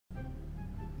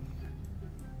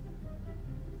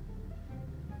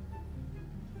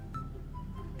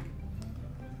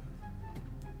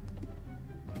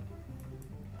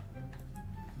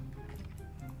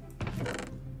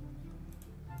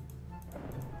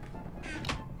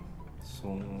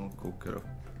Så kokar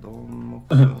upp dem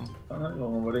också. Den här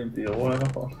gången var det inte jag i alla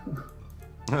fall.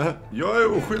 Jag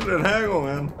är oskyldig den här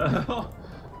gången.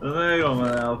 Den här gången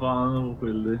är jag fan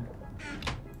oskyldig.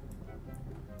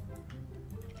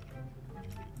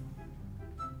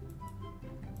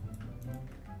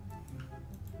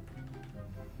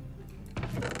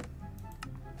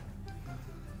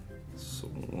 Så.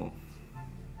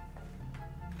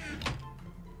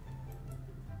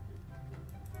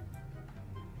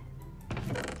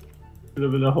 Skulle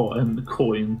vilja ha en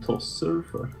coin tosser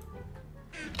för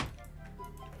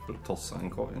att tossa en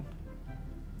coin.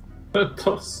 För att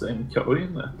tossa en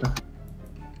coin, vet du.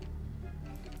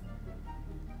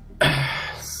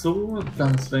 Så,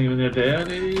 den slänger vi ner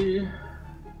där i.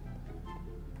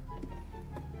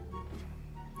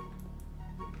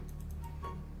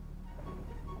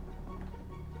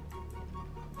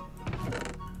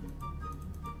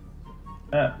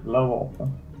 Jävla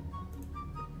vapen.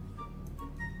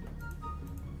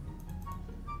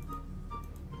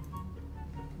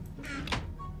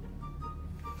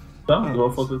 Du har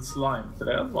fått ett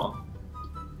slime-träd, va?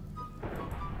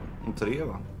 En 3,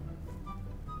 va?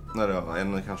 När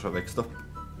en kanske har växt upp.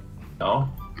 Ja.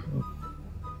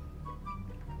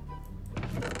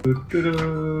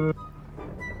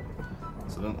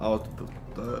 Så den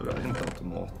outputtar inte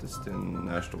automatiskt till en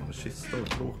närstående kista. Och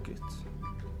tråkigt.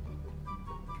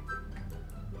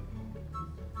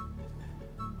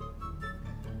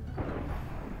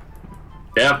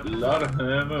 Jävlar,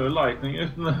 det är mycket lightning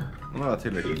ut nu. Nu har jag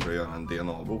tillräckligt för att göra en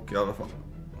DNA-bok i alla fall.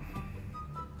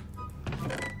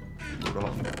 Borde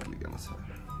ha en bok liggande så här.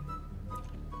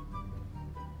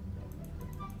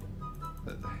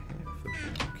 Vad är det här för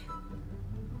bok?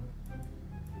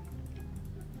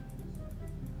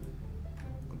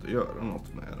 Jag inte göra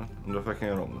något med den. Undrar om jag kan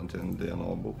göra om den till en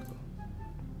DNA-bok då.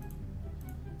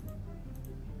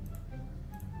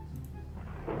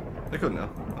 Det kunde jag,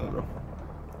 det var bra.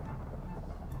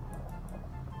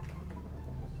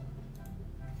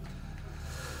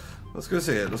 Då ska vi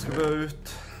se, då ska vi ha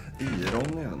ut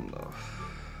Iron igen då.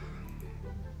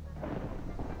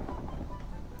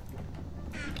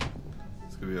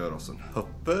 Ska vi göra oss en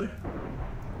hopper.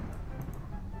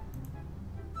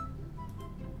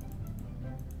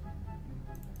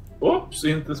 Oops,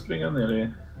 inte springa ner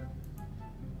i.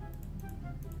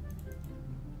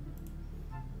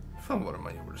 Fan var det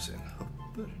man gjorde sig en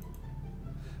hopper.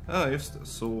 Ja just det,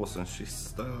 så och sen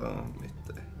kista mitt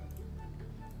i.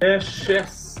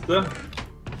 Käste.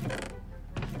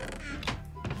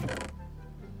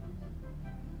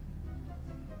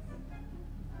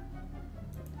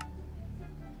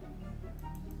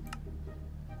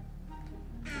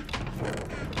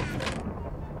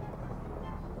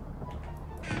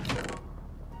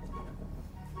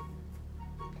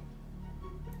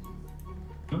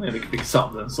 Nu är det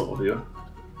kvicksanden, sa du ju.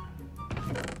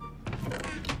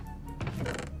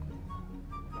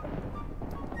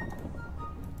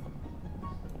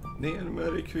 Ner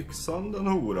med i kvicksanden,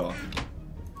 hora.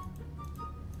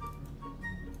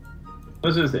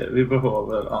 Nu ska vi se, vi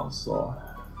behöver alltså...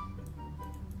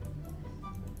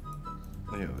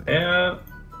 Nu gör vi.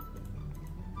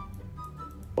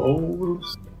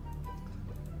 Bowls.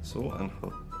 Så, en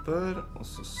hopper. Och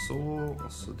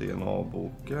så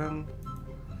DNA-boken.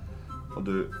 Och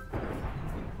du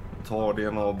tar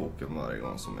DNA-boken varje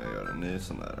gång som jag gör en ny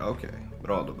sån där. Okej,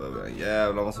 bra, då behöver jag en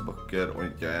jävla massa böcker och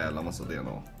en jävla massa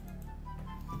DNA.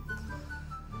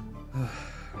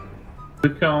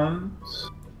 Bekant.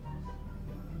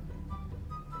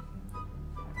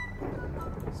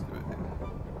 Ska vi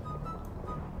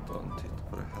ta en titt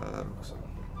på det här också.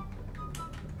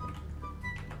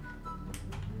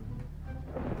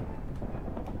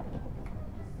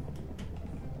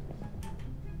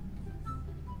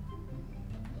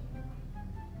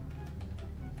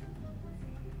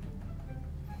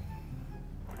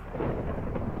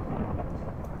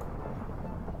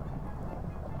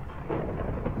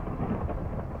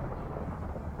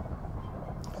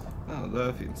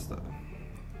 Där finns det.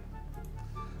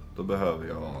 Då behöver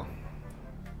jag...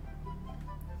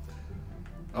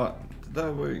 Ja, det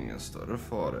där var ju ingen större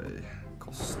fara i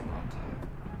kostnad.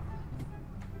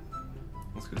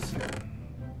 Nu ska vi se.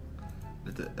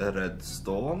 Lite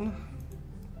redstone.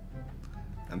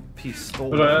 En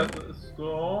pistol.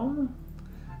 Redstone.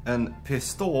 En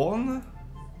piston.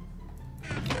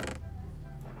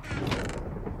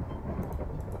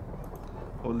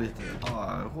 Och lite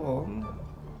iron.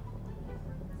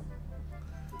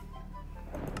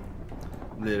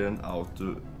 Blir en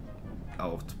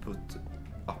output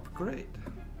upgrade.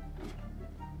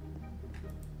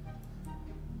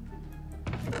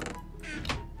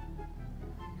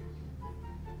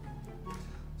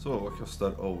 Så vad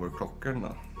kostar overclockern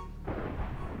då?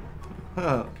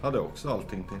 Hade också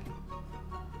allting till.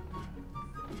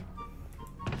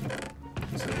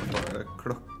 Så vad tar jag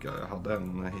klocka? Jag hade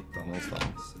en hittat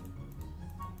någonstans.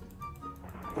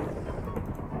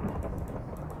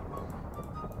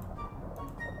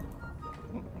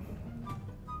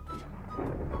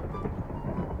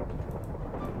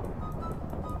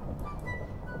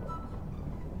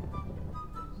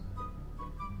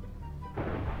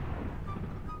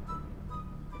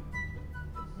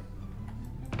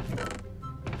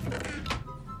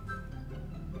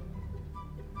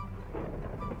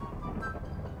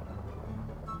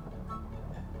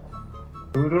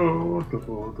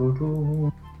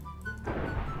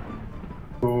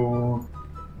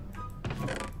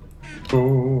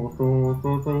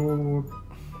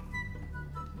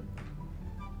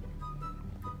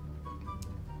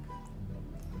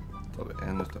 Tar vi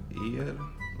en utav er.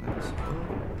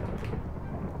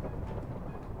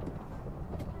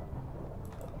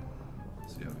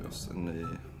 Så gör vi oss en ny.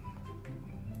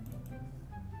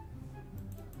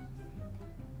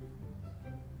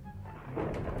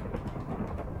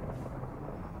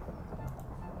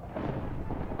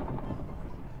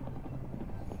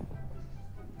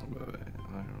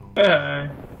 Hej!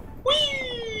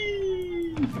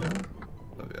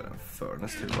 Då vi gör en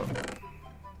furnace till bara.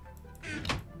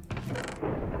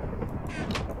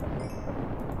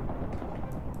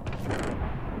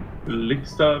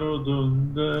 Blixtar och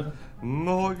dunder.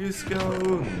 Magiska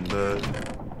under.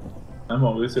 Nej,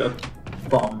 magiska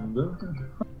bander.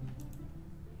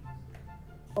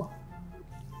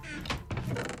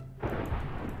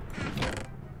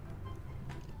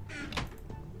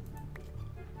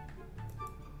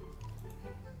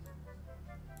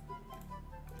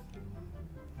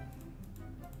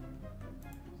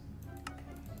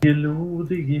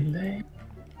 Gelodig.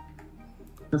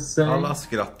 Alla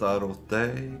skrattar åt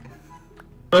dig.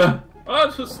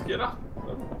 Så skrattar.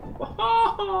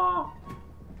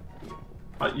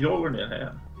 Jag går ner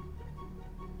här.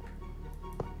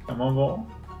 Kan man vara?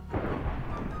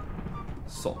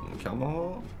 Sån kan man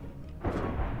vara.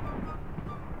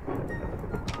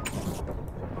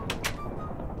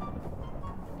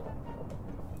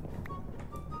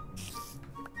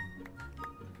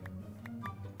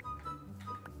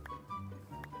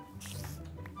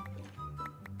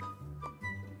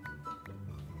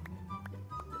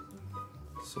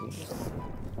 Så.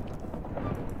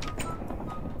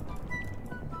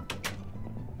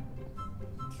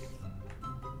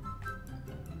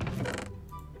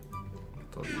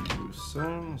 Tar vi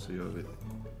ljusen så gör vi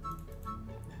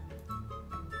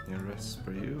en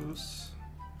raspberry ljus.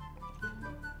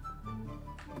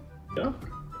 Ja.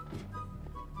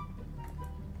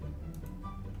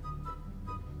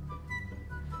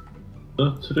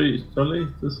 Jag trytar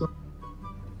lite så.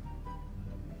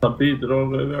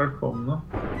 Bidrag är välkomna.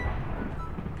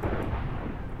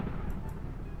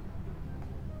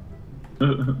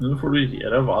 Nu får du ge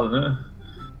dig, va? Nu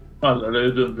faller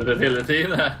det under det hela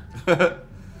tiden här.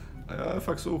 Jag är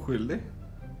faktiskt oskyldig.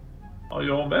 Ja,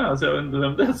 jag med. Alltså, jag vet inte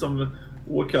vem det är som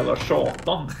åkallar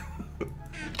Satan.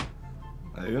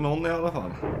 Det är ju någon i alla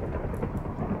fall.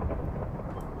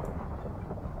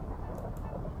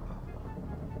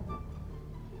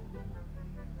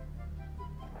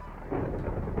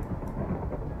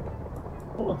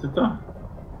 Åh, titta.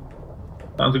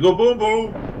 Kan inte gå boom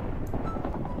boom.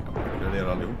 Jag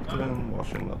gradera allihop till en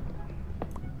varsin då.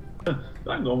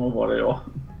 Den gången var det jag.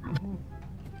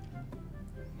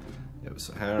 Gör vi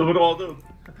så här.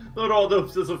 De radade upp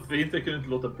sig så fint, jag kunde inte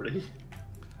låta bli.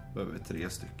 Behöver vi 3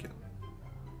 stycken.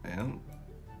 1,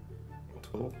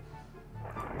 2,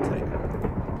 3.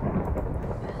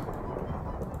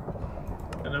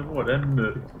 Eller var det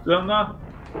mörkt? Denna?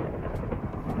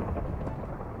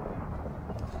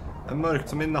 Det är mörkt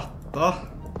som i natta.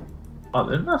 Ja,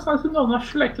 det är nästan som någon har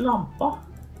släckt lampa.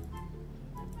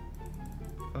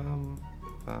 5,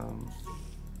 5.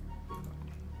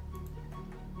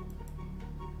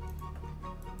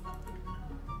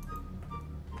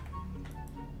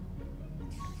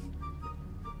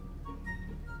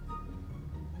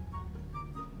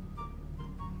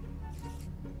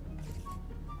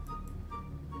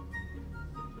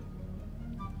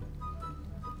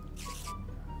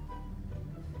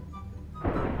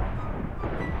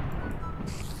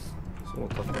 Så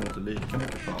tappar man inte lika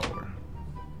mycket power.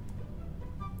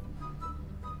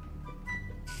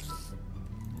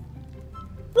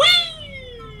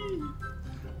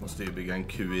 Måste ju bygga en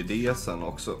QID sen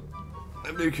också.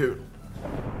 Det blir kul.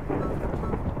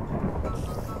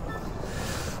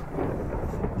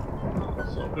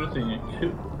 Saker och ting är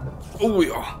kul. Oh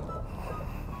ja!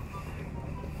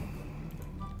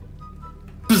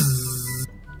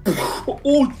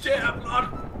 Jävlar!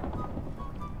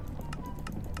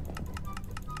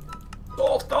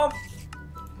 Satan!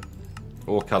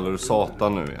 Och kallar du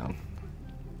satan nu igen?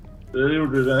 Det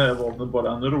gjorde det här vapnet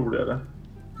bara ännu roligare.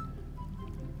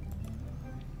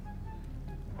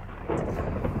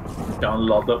 Kan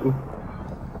ladda upp.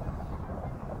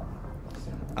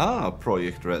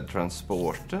 Project Red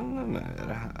Transporten är med i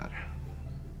det här.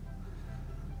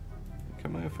 Då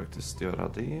kan man ju faktiskt göra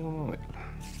det om man vill.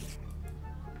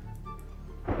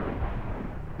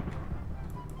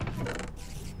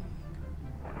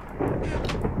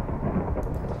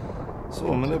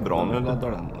 Så, men det är bra, nu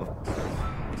laddar den upp.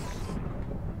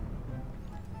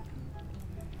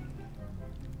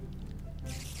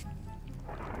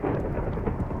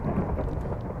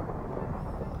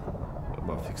 Jag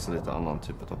bara fixa lite annan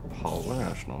typ av power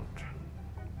här snart.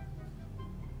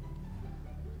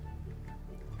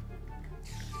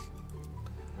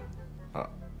 Ja,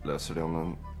 löser det om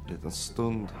en liten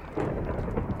stund.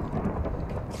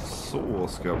 Så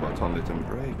ska jag bara ta en liten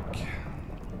break.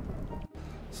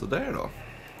 Så där då.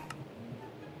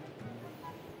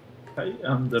 Hej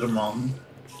Enderman.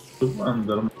 Du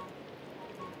Enderman.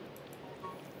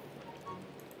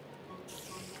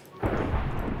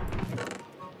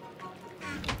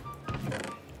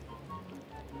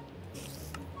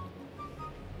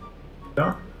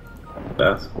 Ja.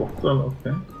 Läskott eller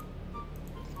okej.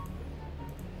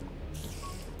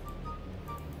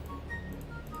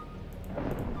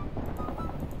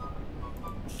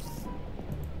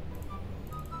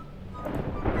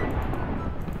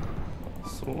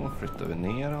 Så flyttar vi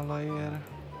ner alla er.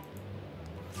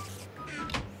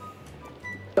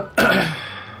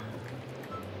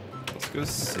 Då ska vi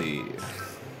se.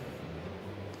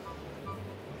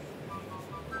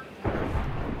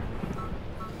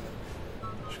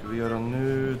 Vad ska vi göra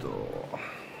nu då?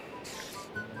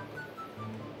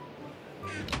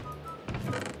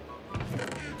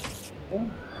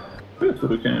 Vet du vad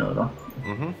du kan göra?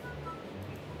 Mhm.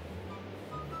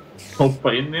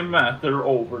 Hoppa in i Matter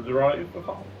Overdrive för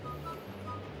fan.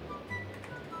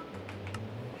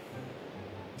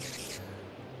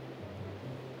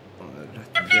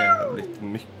 Rätt jävligt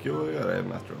mycket att göra i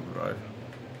Matter of Drive.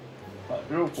 Det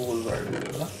beror på vad du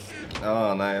vill göra.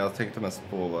 Ja, nej, jag tänkte mest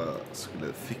på vad jag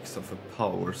skulle fixa för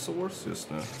power source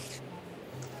just nu.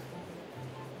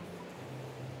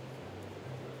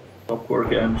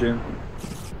 Upwork Engine.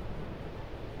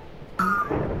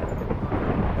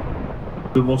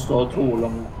 Du måste ha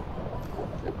tålamod.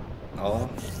 Ja,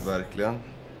 verkligen.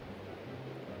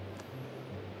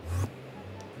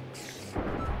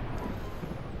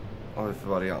 Vad har vi för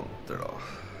varianter då?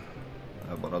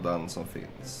 Det är bara den som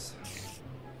finns.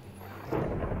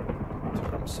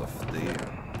 Terms of det.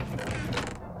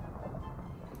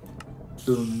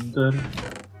 Dunder.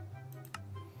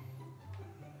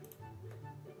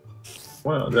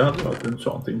 Oh ja, det hade varit en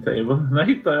enchanting table. När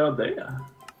hittade jag det?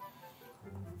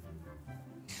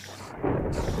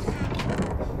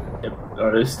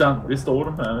 Ja, det är ständigt står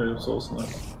de här hushållsna.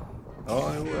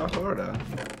 Ja, jo, jag hör det.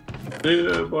 Det är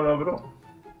ju bara bra.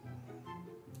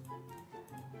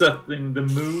 Setting the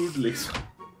mood liksom.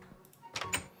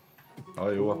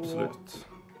 Ja, jo, absolut.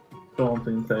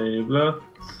 Enchanting table.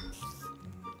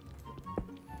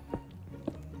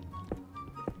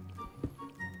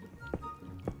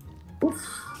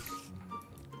 Uff.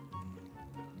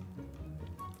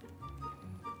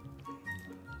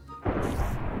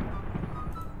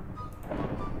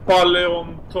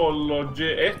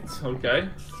 Paleontology 1, okej.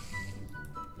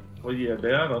 Vad ger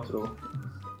det då, tror jag?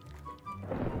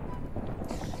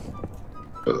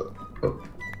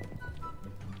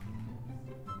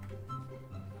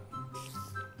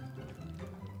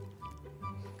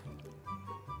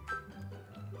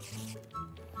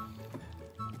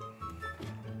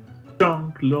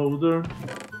 Chunk loader.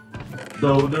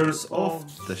 Loaders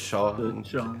of the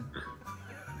chunk.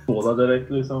 Båda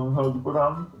direkt liksom höll på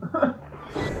den.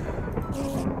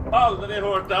 Aldrig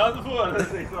hört den förut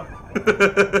liksom.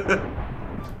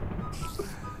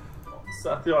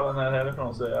 Satt jag den här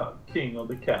härifrån så är jag King of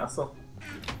the Castle.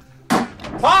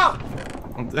 Fan!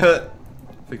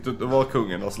 Fick du inte vara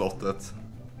kungen av slottet?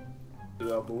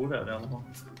 Jag bor här i alla fall.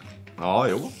 Ja,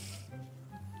 jo.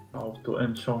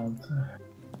 Auto-enchant.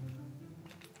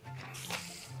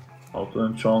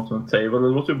 Auto-enchantment table, det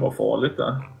låter ju bara farligt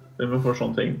där. Det är väl för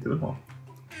sånt jag inte vill ha.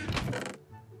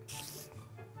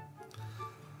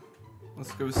 Vad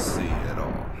ska vi se då?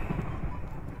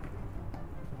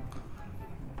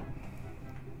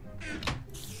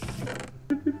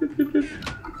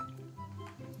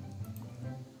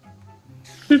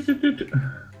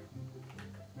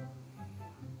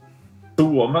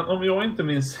 Så, men om jag inte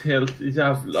minns helt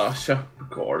jävla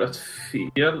galet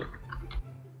fel.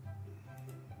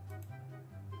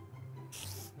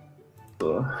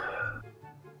 Så.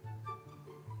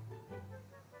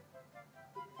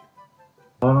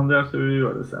 Ja, men där ska vi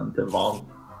göra det sen till val.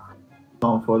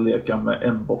 Man får leka med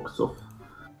en box of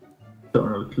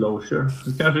internal closure.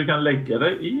 Du kanske kan lägga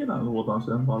dig i den lådan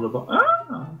sen.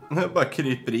 Jag bara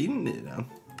kryper in i den.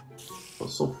 Och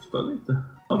softa lite.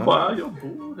 Jag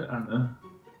bor här nu.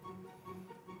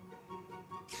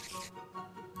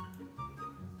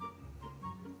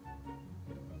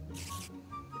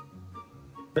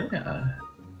 Där.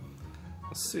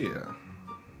 Jag ser.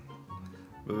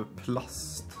 Behöver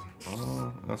plast.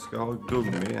 Ja, jag ska ha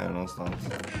gummi här någonstans.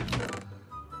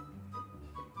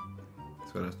 Jag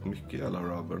ska ha rätt mycket jävla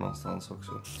rubber någonstans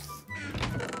också.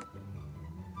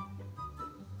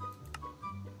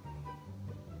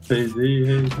 Hej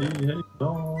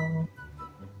då.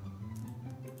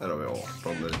 Här har vi 18,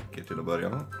 det räcker till att börja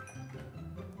med.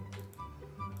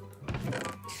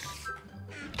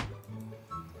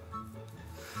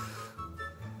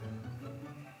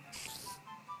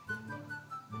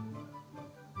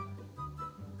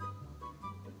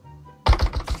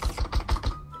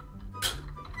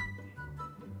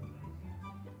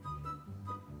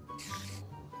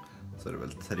 Så är det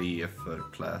väl 3 för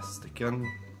plastiken.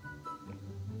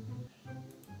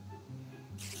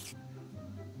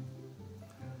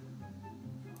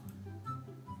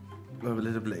 Behöver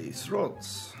lite blaze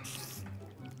rods.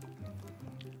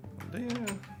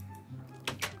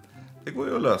 Det går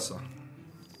ju att lösa.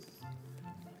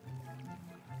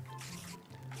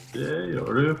 Det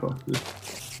gör det ju faktiskt.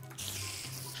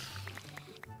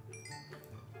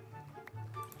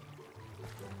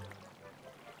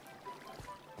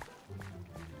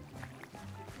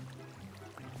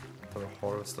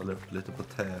 Har jag ställt upp lite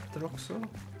potäter också?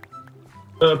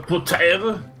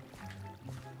 Potäter?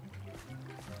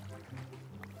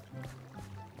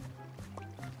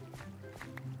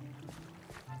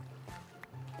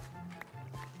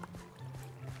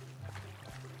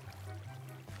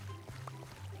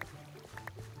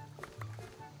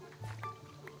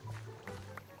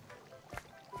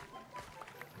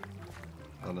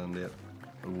 Jag hade en del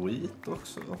wheat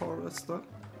också att harvesta.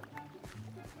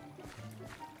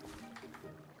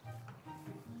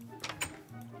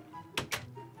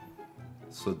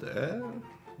 Så där.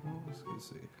 Nu ska vi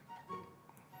se.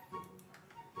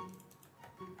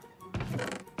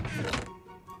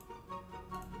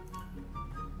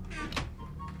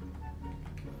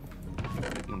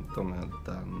 Inte med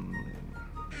den.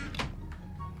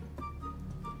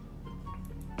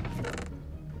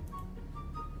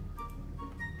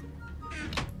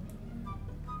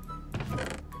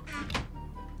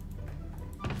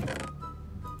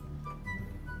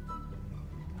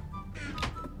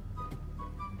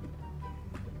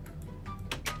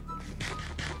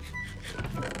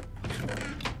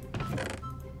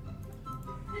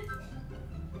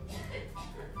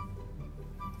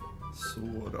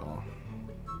 Så då.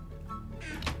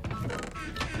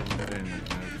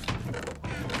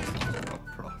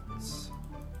 Plats.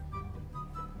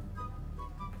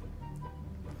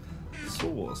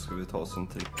 Så ska vi ta oss en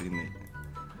tripp in i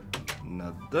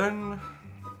neddern.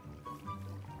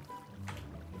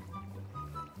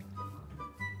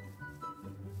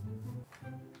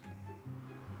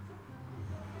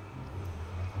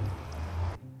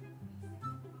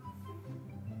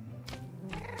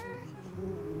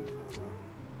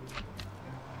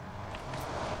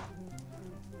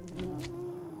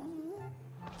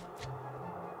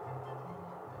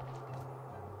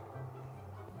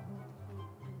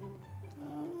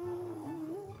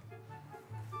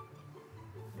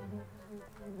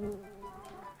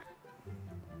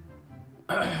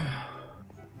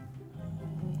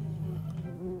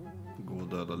 Gå och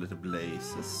döda lite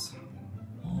blazes.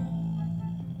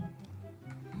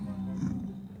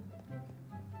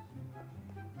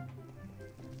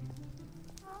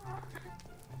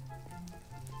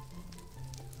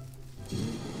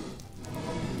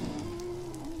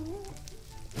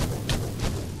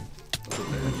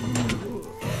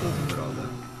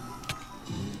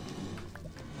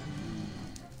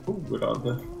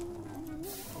 Orade.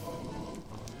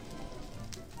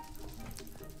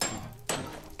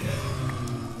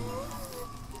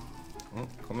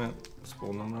 Kom igen,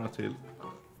 spåna några till.